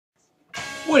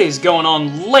What is going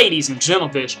on, ladies and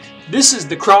Gentlefish? This is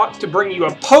the Croc to bring you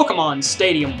a Pokemon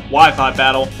Stadium Wi-Fi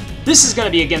Battle. This is going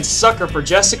to be against Sucker for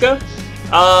Jessica.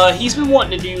 He's been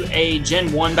wanting to do a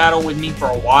Gen 1 battle with me for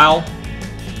a while,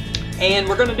 and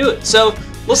we're going to do it. So,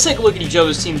 let's take a look at each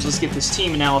other's teams. Let's get this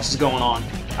team analysis going on.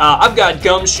 I've got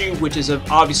Gumshoe, which is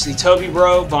obviously Toby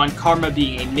Bro, Von Karma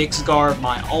being a mixed guard of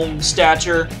my own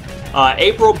stature,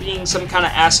 April being some kind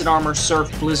of Acid Armor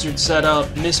Surf Blizzard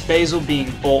setup, Miss Basil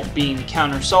being Bolt Beam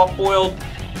counter soft boiled,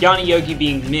 Yanni Yogi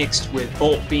being mixed with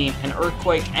Bolt Beam and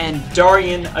Earthquake, and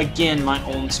Darian again my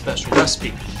own special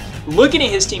recipe. Looking at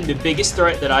his team, the biggest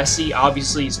threat that I see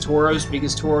obviously is Tauros,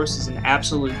 because Tauros is an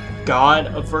absolute god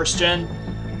of first gen.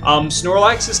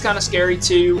 Snorlax is kind of scary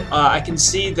too. I can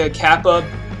see the Kappa.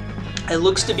 It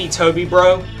looks to be Toby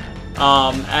Bro.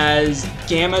 As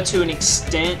Gamma to an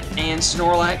extent and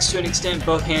Snorlax to an extent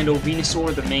both handle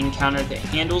Venusaur, the main counter that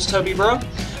handles Toby Bro.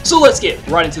 So let's get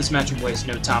right into this match and waste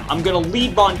no time. I'm going to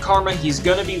lead Von Karma. He's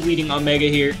going to be leading Omega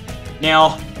here.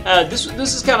 Now, this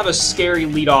is kind of a scary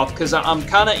lead off because I'm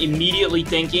kind of immediately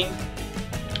thinking,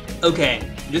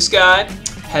 okay, this guy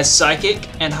has Psychic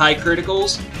and high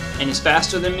criticals and is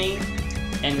faster than me,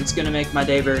 and it's going to make my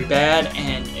day very bad,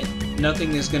 and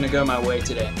nothing is going to go my way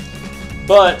today.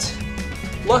 But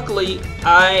luckily,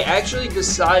 I actually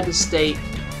decide to stay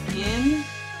in.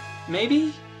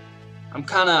 Maybe I'm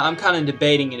kind of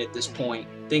debating it at this point.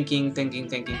 Thinking,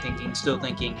 still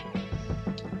thinking.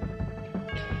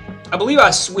 I believe I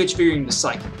switch Fearing to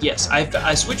Psychic. Yes,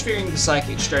 I switch Fearing to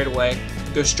Psychic straight away.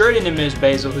 Go straight into Ms.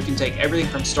 Basil, who can take everything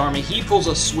from Starmie. He pulls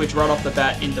a switch right off the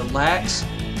bat into Lax.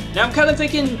 Now I'm kind of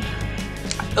thinking,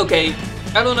 okay,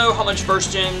 I don't know how much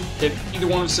first gen that either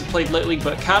one of us have played lately,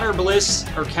 but Counter Bliss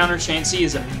or Counter Chansey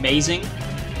is amazing.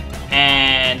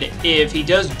 And if he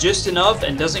does just enough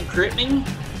and doesn't crit me,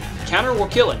 Counter will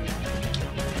kill him.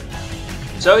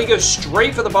 So he goes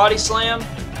straight for the Body Slam,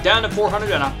 down to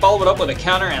 400, and I follow it up with a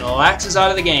counter, and Lax is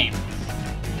out of the game.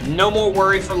 No more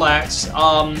worry for Lax.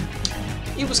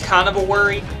 It was kind of a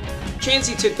worry.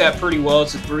 Chansey took that pretty well.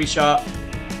 It's a 3-shot.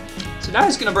 So now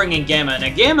he's going to bring in Gamma. Now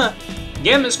Gamma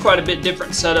is quite a bit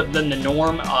different setup than the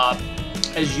norm.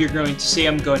 As you're going to see,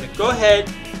 I'm going to go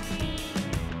ahead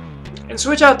and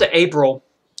switch out to April.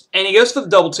 And he goes for the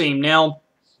double team. Now,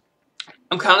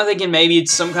 I'm kind of thinking maybe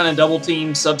it's some kind of double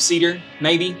team sub-seeder.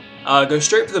 Maybe. Go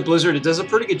straight for the Blizzard. It does a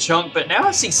pretty good chunk, but now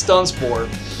I see Stun Spore.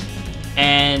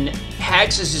 And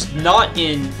Hax is just not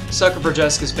in Sucker for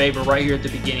Jessica's favor right here at the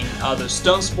beginning. The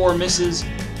Stun Spore misses.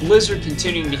 Blizzard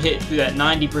continuing to hit through that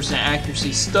 90%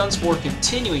 accuracy. Stun Spore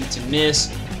continuing to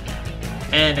miss.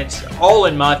 And it's all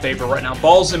in my favor right now.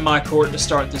 Ball's in my court to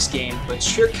start this game.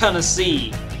 But you're going to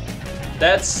see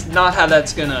that's not how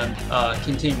that's going to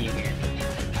continue here.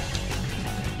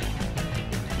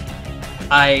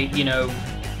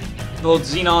 Both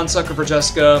Xenon, Sucker for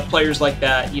Jessica, players like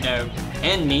that,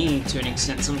 and me to an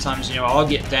extent, sometimes, I'll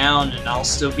get down and I'll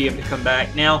still be able to come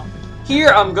back. Now, here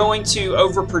I'm going to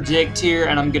over-predict here,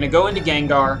 and I'm going to go into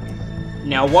Gengar.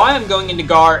 Now, why I'm going into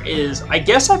Gar is, I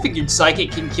guess I figured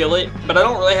Psychic can kill it, but I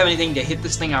don't really have anything to hit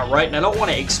this thing outright, and I don't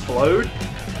want to explode.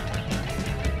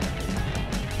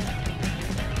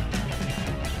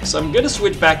 So I'm going to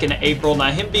switch back into April. Now,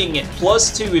 him being at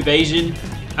 +2 evasion,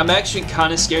 I'm actually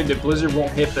kind of scared that Blizzard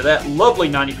won't hit for that lovely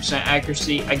 90%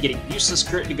 accuracy. I get a useless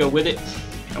crit to go with it,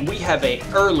 and we have a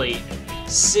early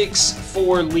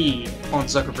 6-4 lead on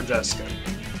Sucker for Jessica.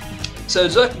 So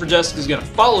Sucker for Jessica is going to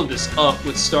follow this up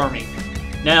with Starmie.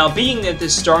 Now, being that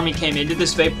this Starmie came into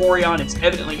this Vaporeon, it's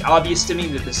evidently obvious to me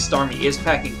that this Starmie is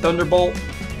packing Thunderbolt,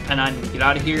 and I need to get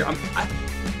out of here.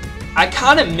 I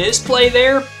kind of misplay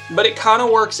there, but it kind of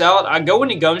works out. I go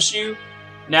into Gumshoe,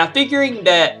 now figuring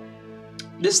that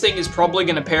this thing is probably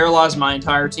going to paralyze my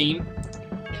entire team.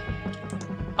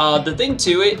 The thing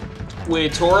to it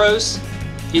with Tauros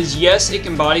is, yes, it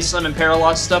can body slam and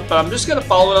paralyze stuff, but I'm just going to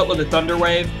follow it up with a Thunder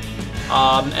Wave.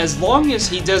 As long as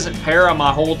he doesn't para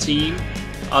my whole team,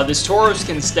 this Tauros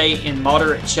can stay in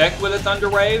moderate check with a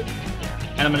Thunder Wave.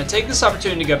 And I'm going to take this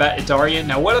opportunity to go back to Darian.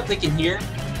 Now, what I'm thinking here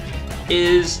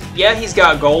is, yeah, he's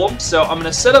got Golem, so I'm going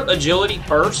to set up Agility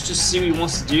first just to see what he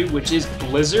wants to do, which is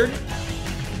Blizzard.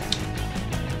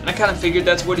 And I kind of figured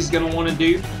that's what he's going to want to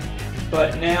do.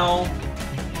 But now,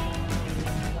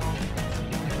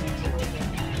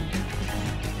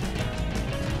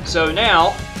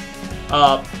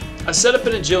 I set up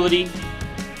an Agility,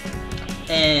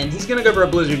 and he's going to go for a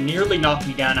Blizzard, nearly knock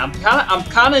me down. I'm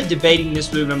kind of debating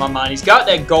this move in my mind. He's got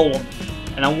that Golem,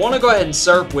 and I want to go ahead and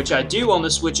Surf, which I do on the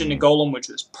switch into Golem, which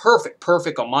was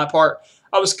perfect on my part.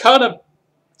 I was kind of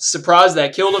surprised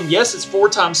that killed him. Yes, it's 4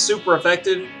 times super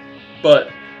effective, but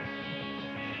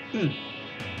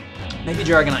Maybe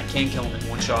Dragonite can kill him in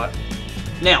one shot.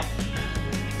 Now,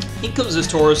 here comes this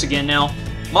Tauros again. Now,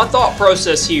 my thought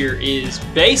process here is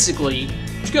basically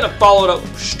just going to follow it up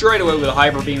straight away with a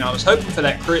Hyper Beam. I was hoping for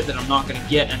that crit that I'm not going to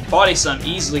get, and Body Slam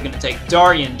easily going to take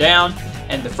Darien down.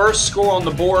 And the first score on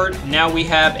the board, now we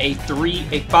have a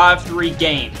 5-3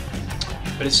 game.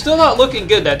 But it's still not looking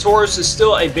good. That Tauros is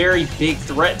still a very big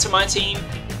threat to my team.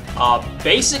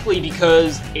 Basically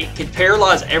because it can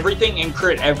paralyze everything and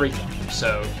crit everything.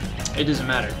 So, it doesn't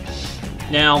matter.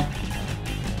 Now,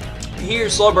 here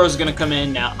Slowbro is going to come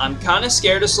in. Now, I'm kind of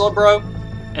scared of Slowbro.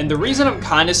 And the reason I'm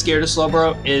kind of scared of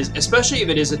Slowbro is, especially if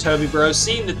it is a Toby Bro,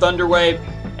 seeing the Thunder Wave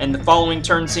and the following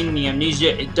turn seeing the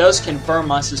Amnesia, it does confirm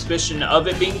my suspicion of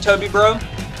it being Toby Bro.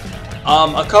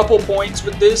 A couple points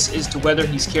with this is to whether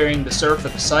he's carrying the Surf or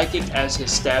the Psychic as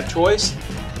his stab choice.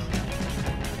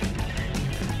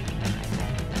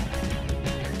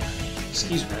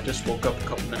 Excuse me, I just woke up a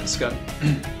couple minutes ago.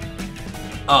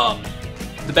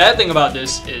 The bad thing about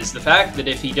this is the fact that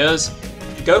if he does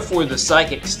go for the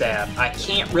Psychic stab, I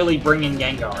can't really bring in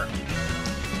Gengar.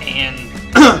 And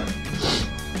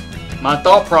my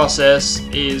thought process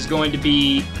is going to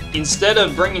be, instead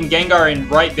of bringing Gengar in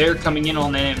right there coming in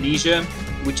on that Amnesia,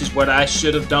 which is what I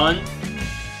should have done,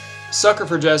 Sucker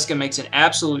for Jessica makes an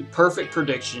absolute perfect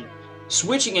prediction,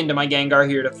 switching into my Gengar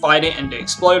here to fight it and to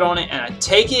explode on it, and I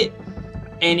take it,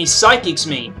 and he Psychics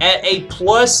me at a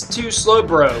 +2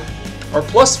 Slowbro, or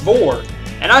 +4,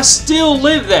 and I still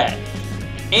live that,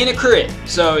 and a crit.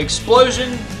 So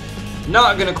Explosion,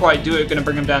 not going to quite do it, going to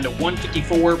bring him down to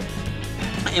 154,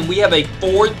 and we have a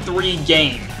 4-3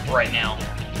 game right now.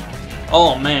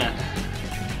 Oh man.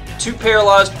 2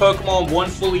 paralyzed Pokemon, 1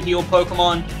 fully healed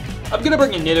Pokemon. I'm going to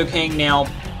bring in Nidoking now.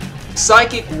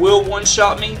 Psychic will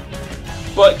one-shot me,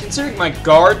 but considering my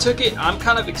guard took it, I'm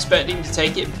kind of expecting to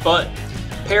take it, but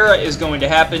Para is going to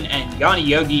happen, and Yanni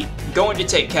Yogi going to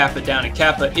take Kappa down, and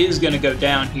Kappa is going to go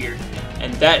down here,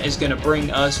 and that is going to bring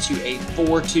us to a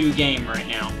 4-2 game right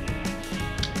now.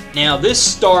 Now,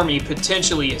 this Starmie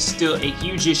potentially is still a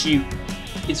huge issue.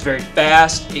 It's very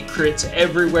fast. It crits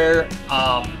everywhere.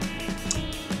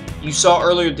 You saw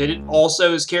earlier that it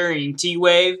also is carrying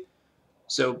T-Wave.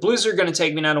 So Blizzard going to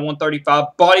take me down to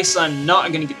 135. Body Slam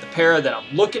not going to get the para that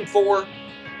I'm looking for.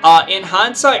 In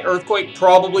hindsight, Earthquake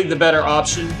probably the better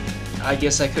option. I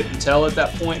guess I couldn't tell at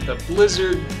that point. But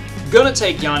Blizzard going to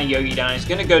take Yanni Yogi down. He's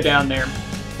going to go down there.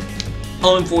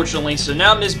 Unfortunately. So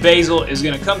now Miss Basil is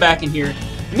going to come back in here.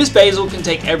 Miss Basil can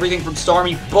take everything from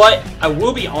Starmie. But I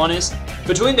will be honest.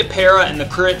 Between the para and the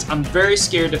crits, I'm very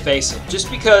scared to face it. Just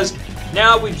because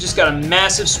now we've just got a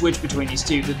massive switch between these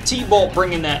two. The T-Bolt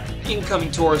bringing that incoming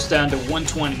Tauros down to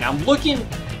 120. Now I'm looking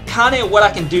kind of at what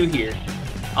I can do here.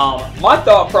 My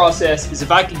thought process is if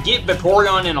I can get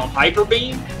Vaporeon in on Hyper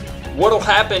Beam, what'll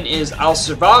happen is I'll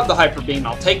survive the Hyper Beam,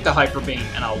 I'll take the Hyper Beam,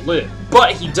 and I'll live.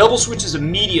 But he double switches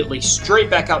immediately straight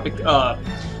back out to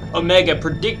Omega,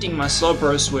 predicting my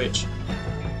Slowbro switch.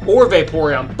 Or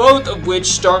Vaporeon, both of which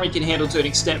Starmie can handle to an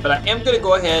extent, but I am going to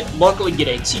go ahead, luckily get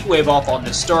a T-Wave off on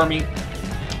this Starmie.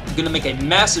 I'm going to make a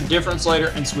massive difference later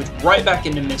and switch right back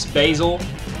into Miss Basil,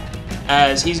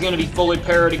 as he's going to be fully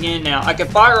parried again. Now, I can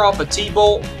fire off a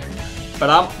T-Bolt, but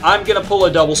I'm going to pull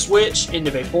a double switch into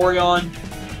Vaporeon,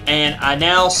 and I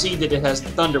now see that it has the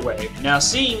Thunder Wave. Now,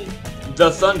 seeing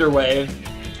the Thunder Wave,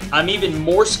 I'm even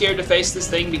more scared to face this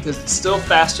thing because it's still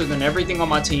faster than everything on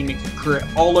my team. It can crit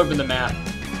all over the map.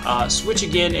 Switch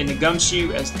again into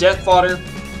Gumshoe as Death Fodder.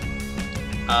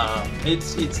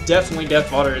 It's definitely Death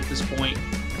Fodder at this point.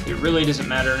 It really doesn't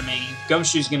matter to me.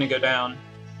 Gumshoe's going to go down.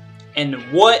 And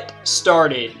what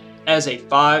started as a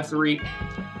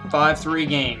 5-3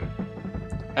 game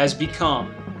has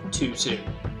become 2-2.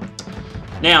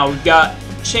 Now, we've got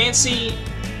Chansey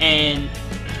and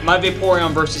my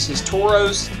Vaporeon versus his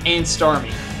Tauros and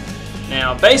Starmie.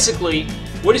 Now, basically,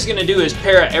 what he's going to do is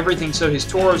para everything so his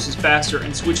Tauros is faster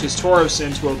and switch his Tauros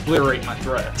in to obliterate my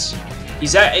threats.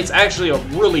 It's actually a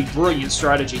really brilliant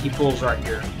strategy he pulls right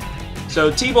here.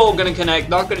 So T-Bolt going to connect,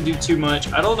 not going to do too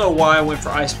much. I don't know why I went for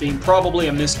Ice Beam, probably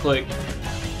a misclick.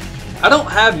 I don't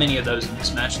have many of those in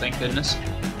this match, thank goodness.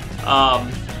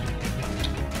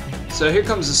 So here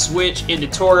comes the switch into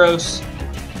Tauros.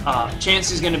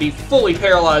 Chansey's going to be fully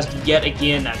paralyzed yet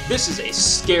again. Now, this is a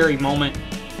scary moment.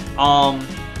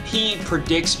 He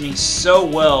predicts me so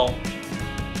well,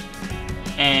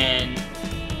 and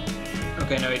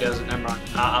okay, no, he doesn't. Never mind.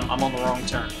 I'm on the wrong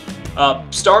turn.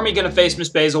 Starmie gonna face Miss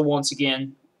Basil once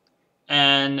again,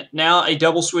 and now a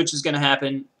double switch is gonna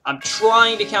happen. I'm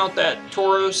trying to count that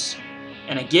Tauros,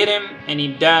 and I get him, and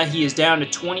he is down to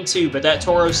 22. But that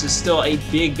Tauros is still a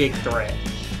big threat.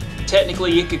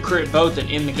 Technically, it could crit both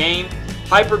and end the game.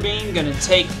 Hyper Beam, gonna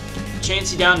take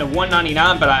Chansey down to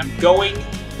 199, but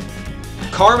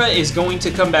Karma is going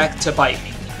to come back to bite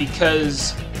me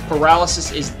because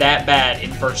paralysis is that bad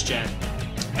in first gen.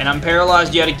 And I'm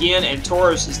paralyzed yet again, and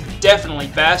Tauros is definitely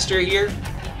faster here.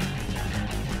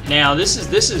 Now this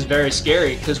is very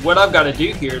scary because what I've got to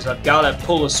do here is I've got to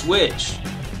pull a switch,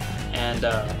 and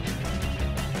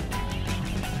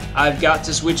I've got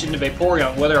to switch into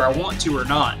Vaporeon whether I want to or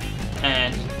not.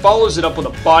 And he follows it up with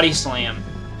a Body Slam.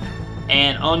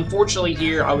 And unfortunately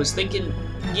here, I was thinking,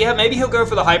 yeah, maybe he'll go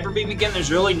for the Hyper Beam again. There's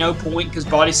really no point because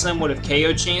Body Slam would have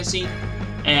KO'd Chansey.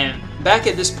 And back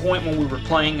at this point when we were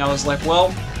playing, I was like, well,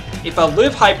 if I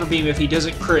live Hyper Beam, if he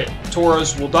doesn't crit,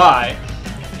 Tauros will die,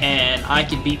 and I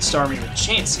can beat Starmie with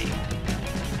Chansey.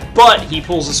 But he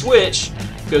pulls a switch,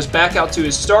 goes back out to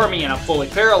his Starmie, and I'm fully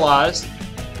paralyzed,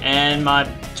 and my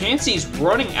Chansey's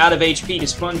running out of HP to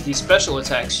sponge these special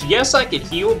attacks. Yes, I could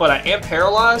heal, but I am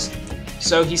paralyzed,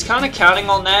 so he's kind of counting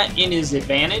on that in his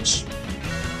advantage.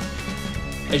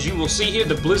 As you will see here,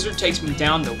 the Blizzard takes me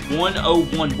down to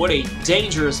 101. What a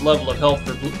dangerous level of health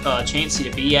for Chansey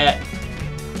to be at.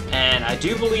 And I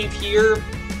do believe here,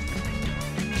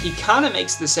 he kind of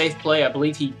makes the safe play. I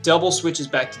believe he double switches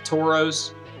back to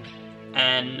Tauros.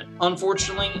 And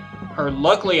unfortunately, or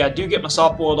luckily, I do get my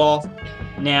soft boiled off.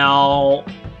 Now,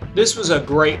 this was a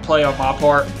great play on my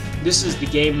part. This is the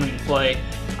game-winning play.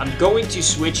 I'm going to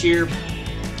switch here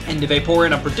into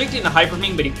Vaporeon. I'm predicting the Hyper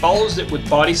Beam, but he follows it with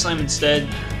Body Slam instead.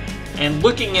 And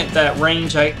looking at that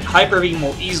range, Hyper Beam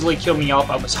will easily kill me off.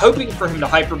 I was hoping for him to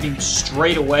Hyper Beam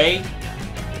straight away,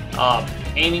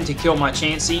 aiming to kill my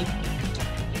Chansey.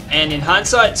 And in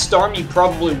hindsight, Starmie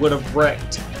probably would have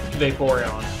wrecked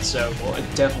Vaporeon. So, well, it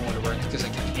definitely would have wrecked because I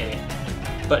can't hit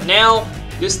it. But now,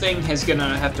 this thing is going to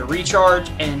have to recharge,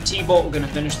 and T-Bolt going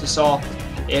to finish this off.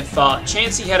 If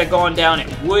Chansey had gone down,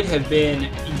 it would have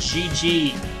been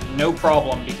GG, no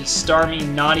problem, because Starmie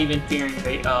not even fearing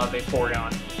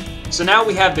Vaporeon. So now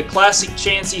we have the classic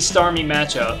Chansey-Starmie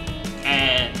matchup,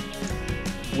 and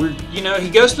he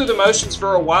goes through the motions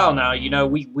for a while now.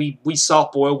 We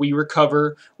soft boil, we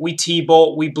recover, we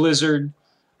T-Bolt, we Blizzard.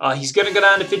 He's going to go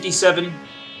down to 57,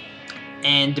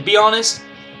 and to be honest,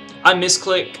 I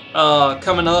misclick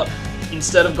coming up.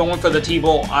 Instead of going for the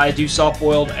T-Bolt, I do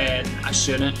soft-boiled, and I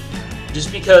shouldn't. Just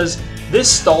because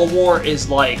this stall war is,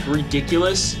 like,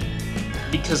 ridiculous.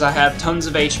 Because I have tons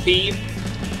of HP,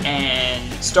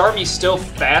 and Starmie's still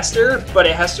faster, but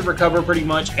it has to recover pretty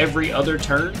much every other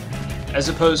turn. As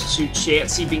opposed to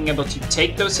Chansey being able to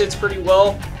take those hits pretty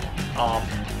well.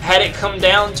 Had it come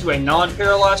down to a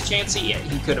non-paralyzed Chansey,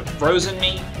 he could have frozen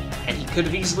me, and he could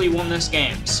have easily won this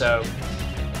game. So,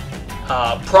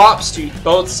 props to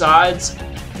both sides.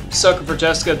 Sucker for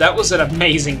Jessica, that was an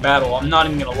amazing battle, I'm not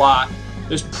even going to lie.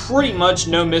 There's pretty much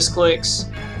no misclicks.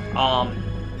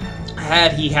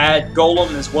 Had he had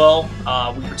Golem as well,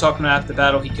 we were talking about after the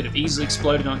battle, he could have easily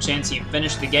exploded on Chansey and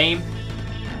finished the game.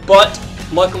 But,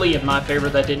 luckily, in my favor,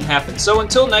 that didn't happen. So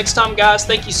until next time, guys,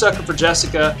 thank you, Sucker for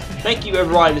Jessica. Thank you,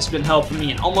 everybody that's been helping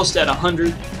me, and almost at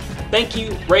 100. Thank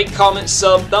you, rate, comment,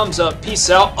 sub, thumbs up, peace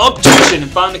out, objection, and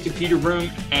find the computer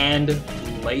room, and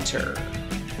later.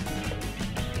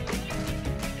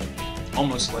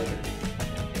 Almost later.